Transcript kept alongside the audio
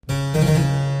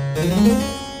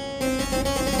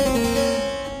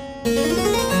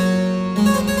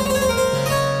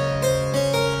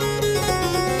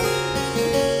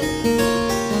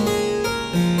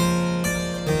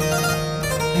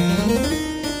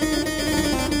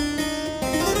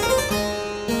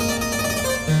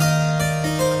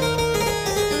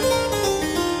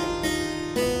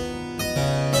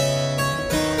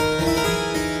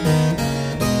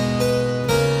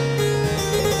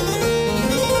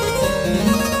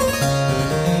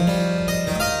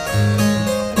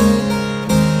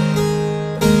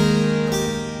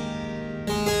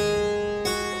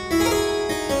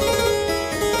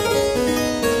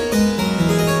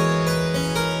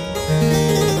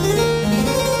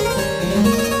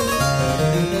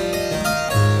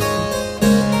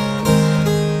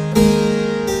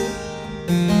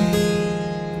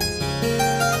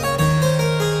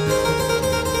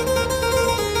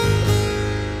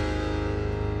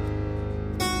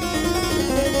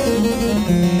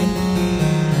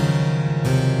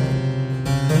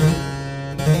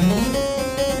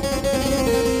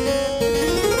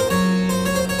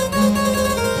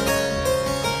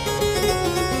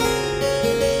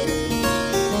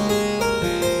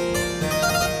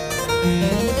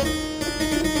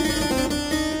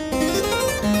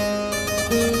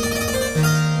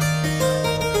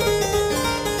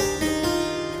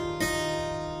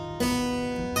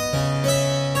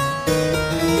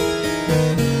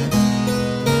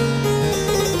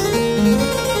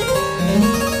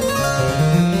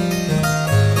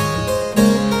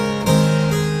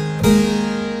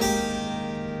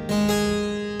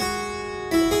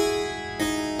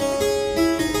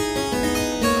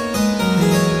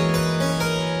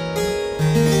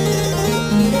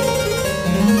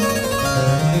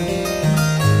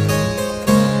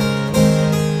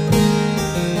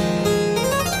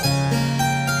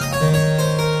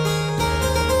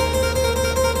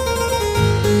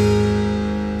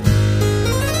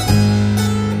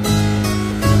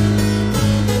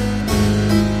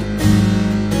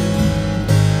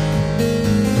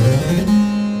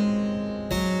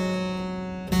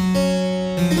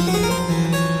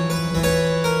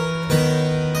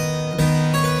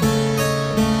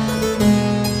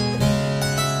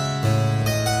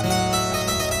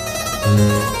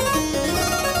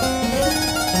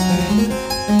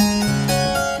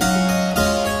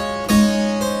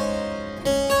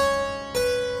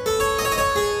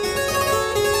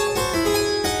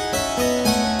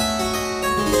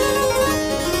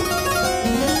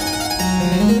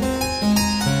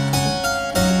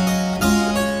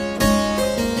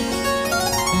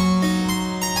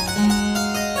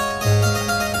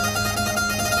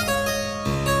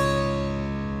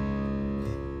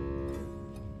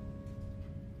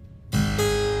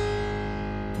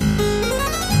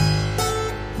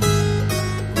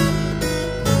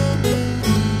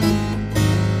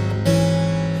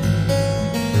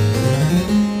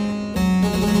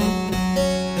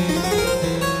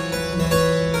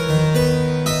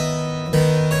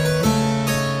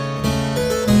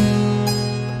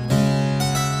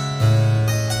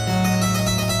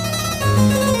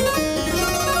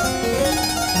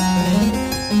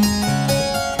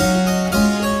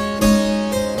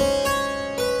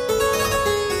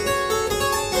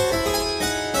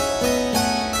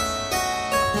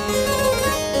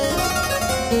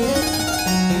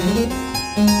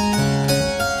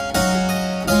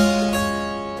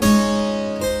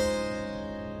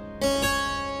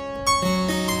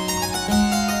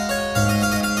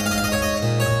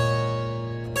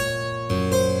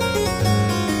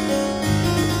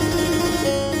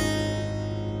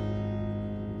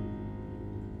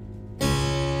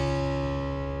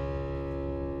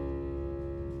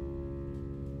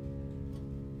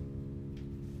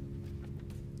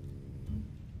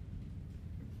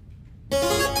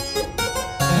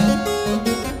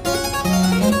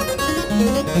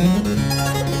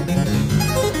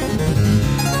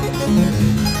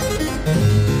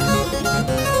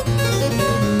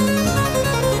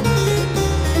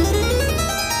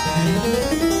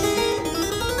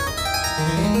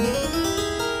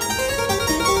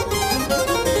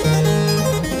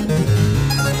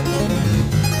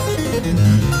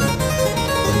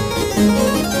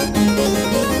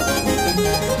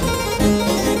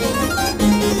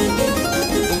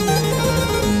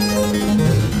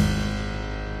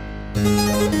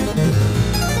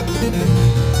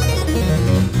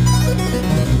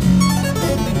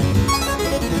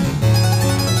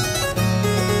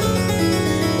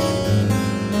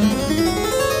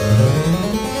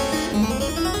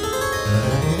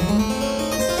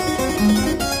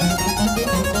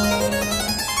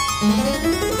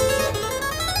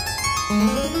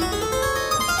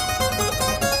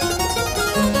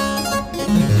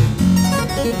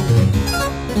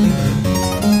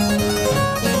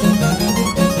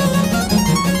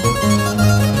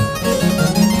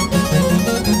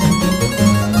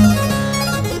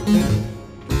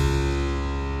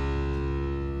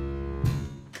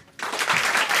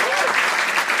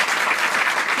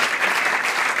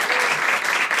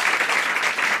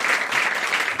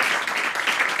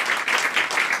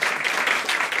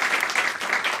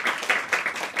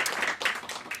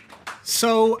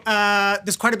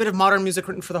There's quite a bit of modern music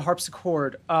written for the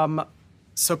harpsichord.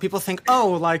 So people think,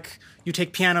 oh, like you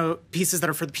take piano pieces that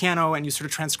are for the piano and you sort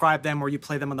of transcribe them, or you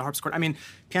play them on the harpsichord. I mean,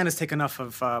 pianists take enough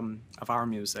of our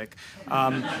music,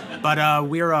 but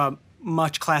we're a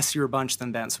much classier bunch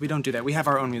than that, so we don't do that. We have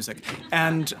our own music,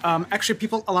 and actually,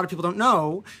 a lot of people don't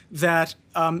know that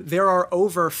there are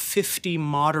over 50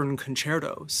 modern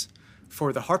concertos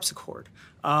for the harpsichord.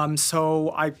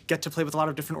 So I get to play with a lot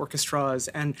of different orchestras,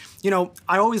 and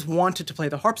I always wanted to play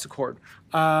the harpsichord,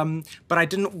 but I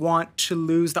didn't want to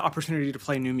lose the opportunity to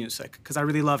play new music, because I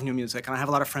really love new music, and I have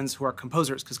a lot of friends who are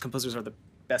composers, because composers are the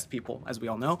best people, as we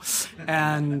all know.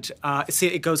 And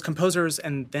it goes composers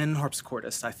and then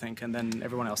harpsichordists, I think, and then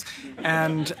everyone else.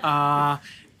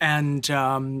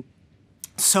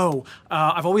 So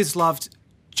I've always loved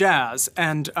jazz,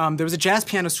 and there was a jazz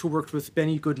pianist who worked with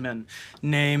Benny Goodman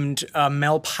named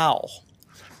Mel Powell.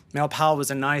 Mel Powell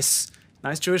was a nice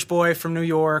Jewish boy from New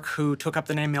York who took up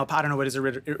the name Mel Powell. I don't know what his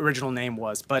original name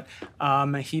was, but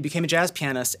he became a jazz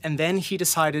pianist, and then he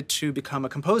decided to become a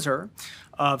composer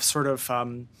of sort of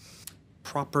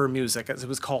proper music, as it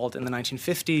was called, in the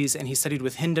 1950s, and he studied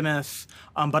with Hindemith,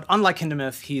 but unlike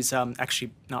Hindemith, he's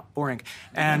actually not boring.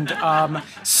 And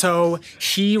so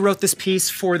he wrote this piece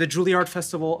for the Juilliard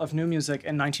Festival of New Music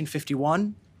in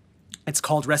 1951. It's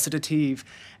called Recitative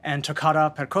and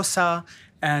Toccata Percossa,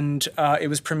 and it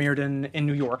was premiered in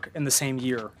New York in the same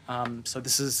year. So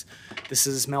this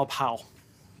is Mel Powell.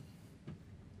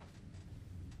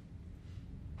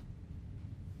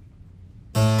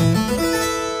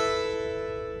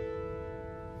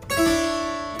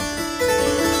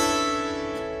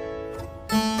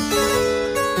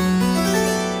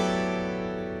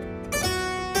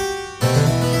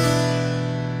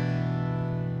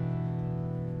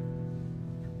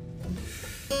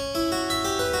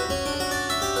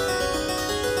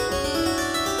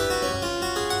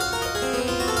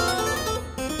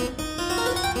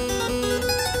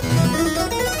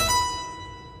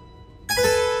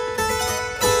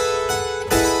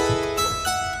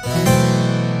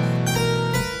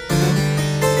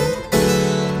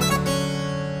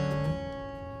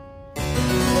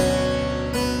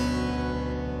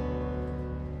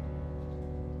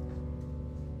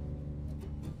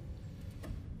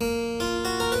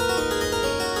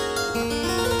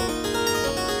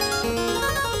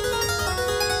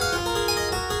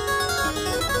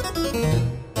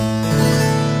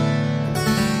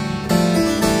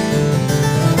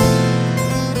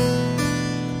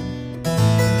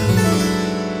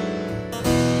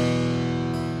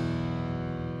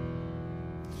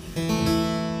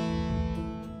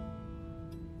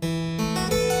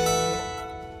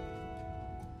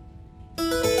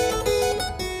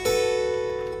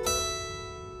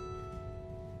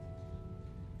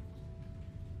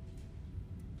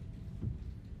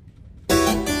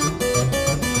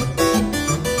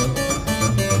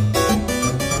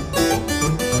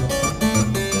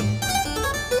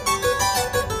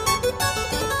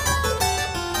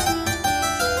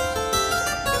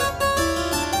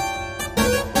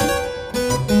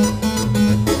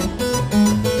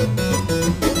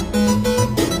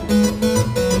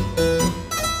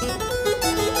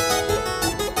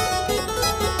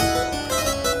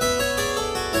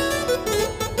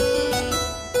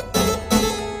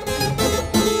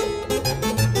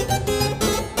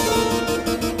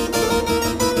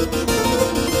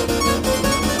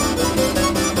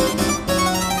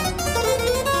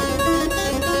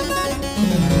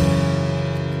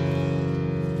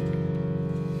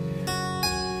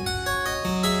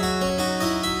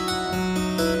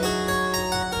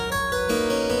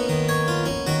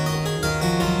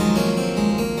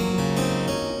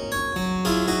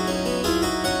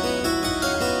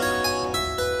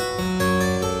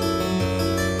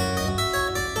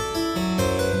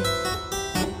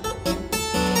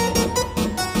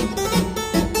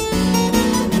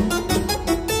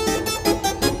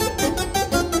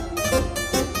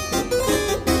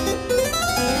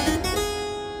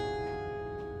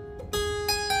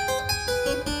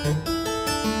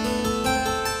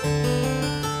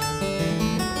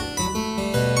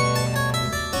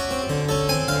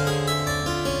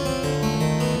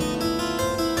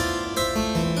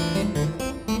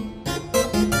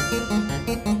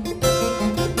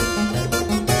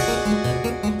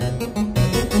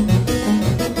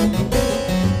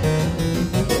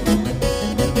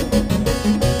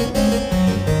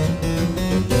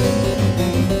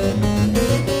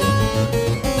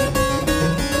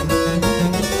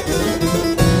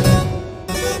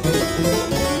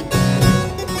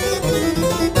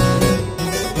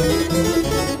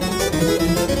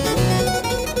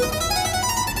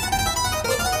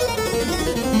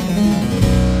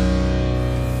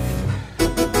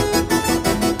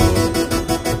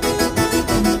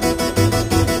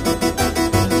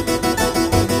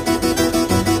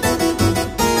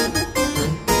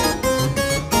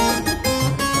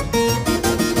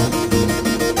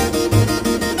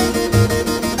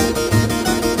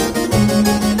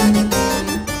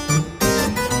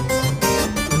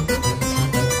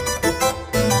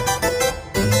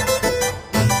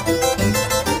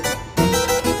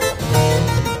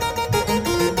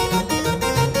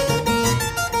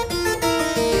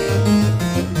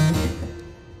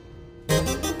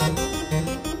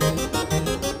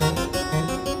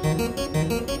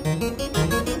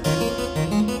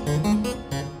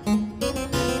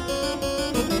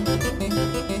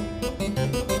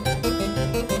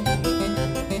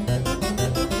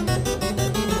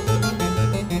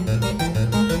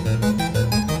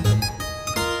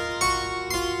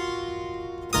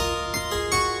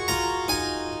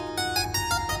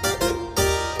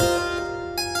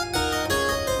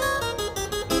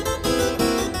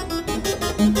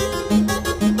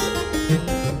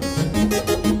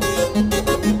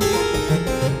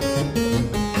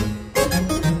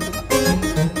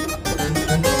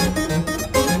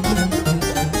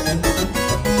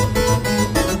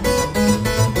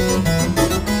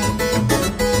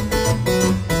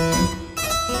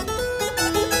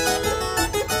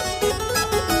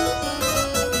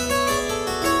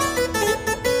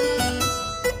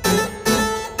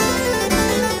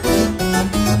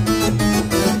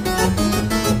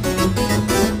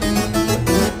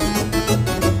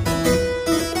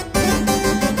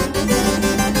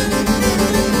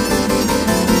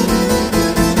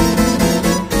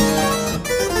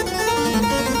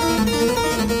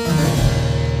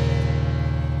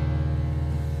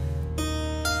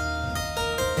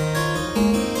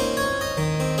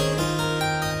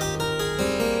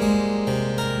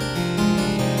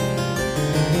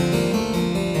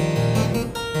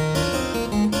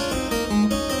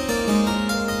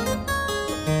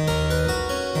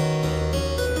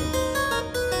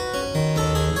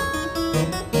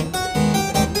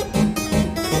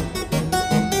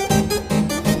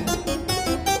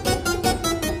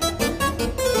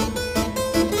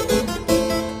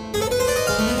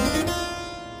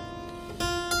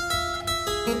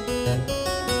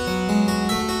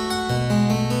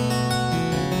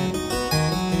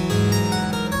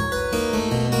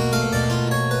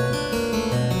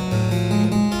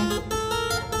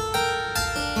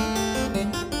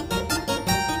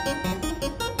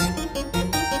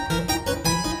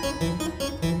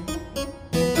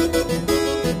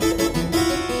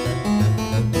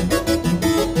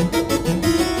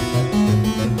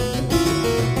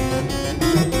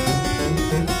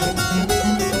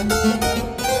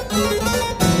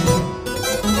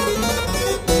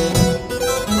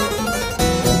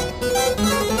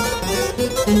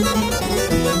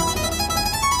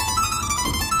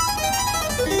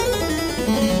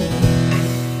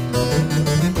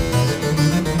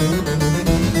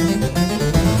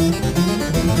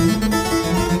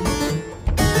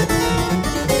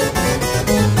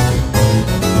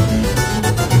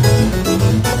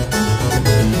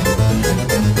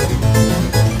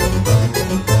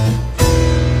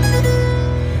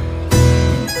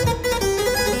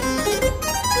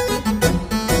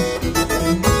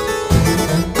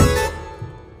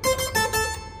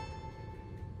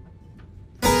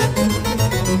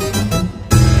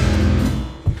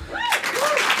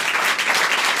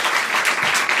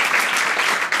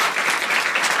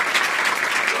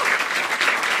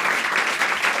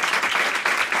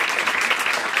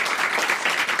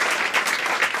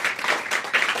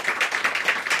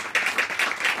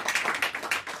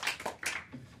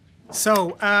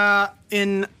 So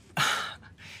in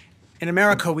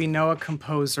America, we know a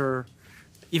composer,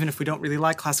 even if we don't really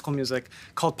like classical music,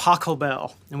 called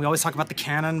Pachelbel. And we always talk about the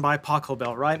canon by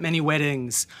Pachelbel, right? Many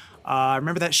weddings. I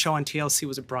remember that show on TLC,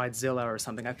 was it Bridezilla or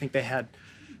something? I think they had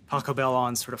Pachelbel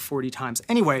on sort of 40 times.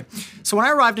 Anyway, so when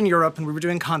I arrived in Europe and we were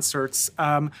doing concerts,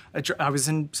 I was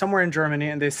somewhere in Germany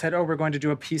and they said, oh, we're going to do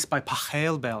a piece by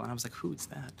Pachelbel. And I was like, who's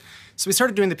that? So we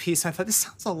started doing the piece and I thought, this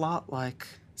sounds a lot like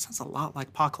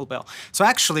Pachelbel. So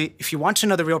actually, if you want to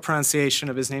know the real pronunciation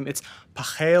of his name, it's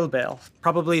Pachelbel.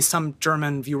 Probably some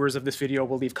German viewers of this video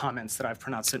will leave comments that I've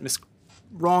pronounced it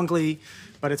wrongly,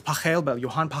 but it's Pachelbel,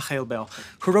 Johann Pachelbel,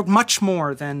 who wrote much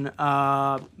more than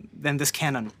this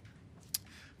canon.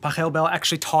 Pachelbel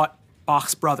actually taught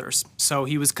Bach's brothers, so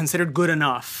he was considered good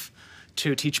enough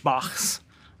to teach Bach's.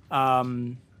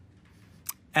 And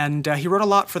he wrote a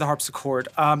lot for the harpsichord.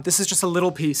 This is just a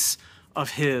little piece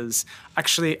of his.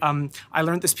 Actually, I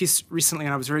learned this piece recently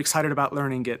and I was very excited about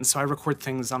learning it, and so I record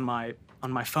things on my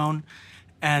phone.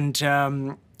 And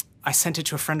I sent it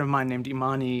to a friend of mine named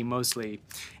Imani Mosley.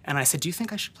 And I said, do you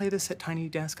think I should play this at Tiny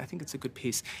Desk? I think it's a good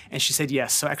piece. And she said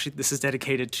yes. So actually, this is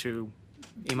dedicated to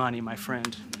Imani, my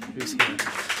friend, who's here.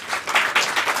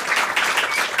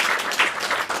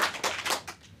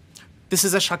 This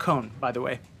is a chaconne, by the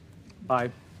way,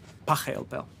 by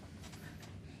Pachelbel.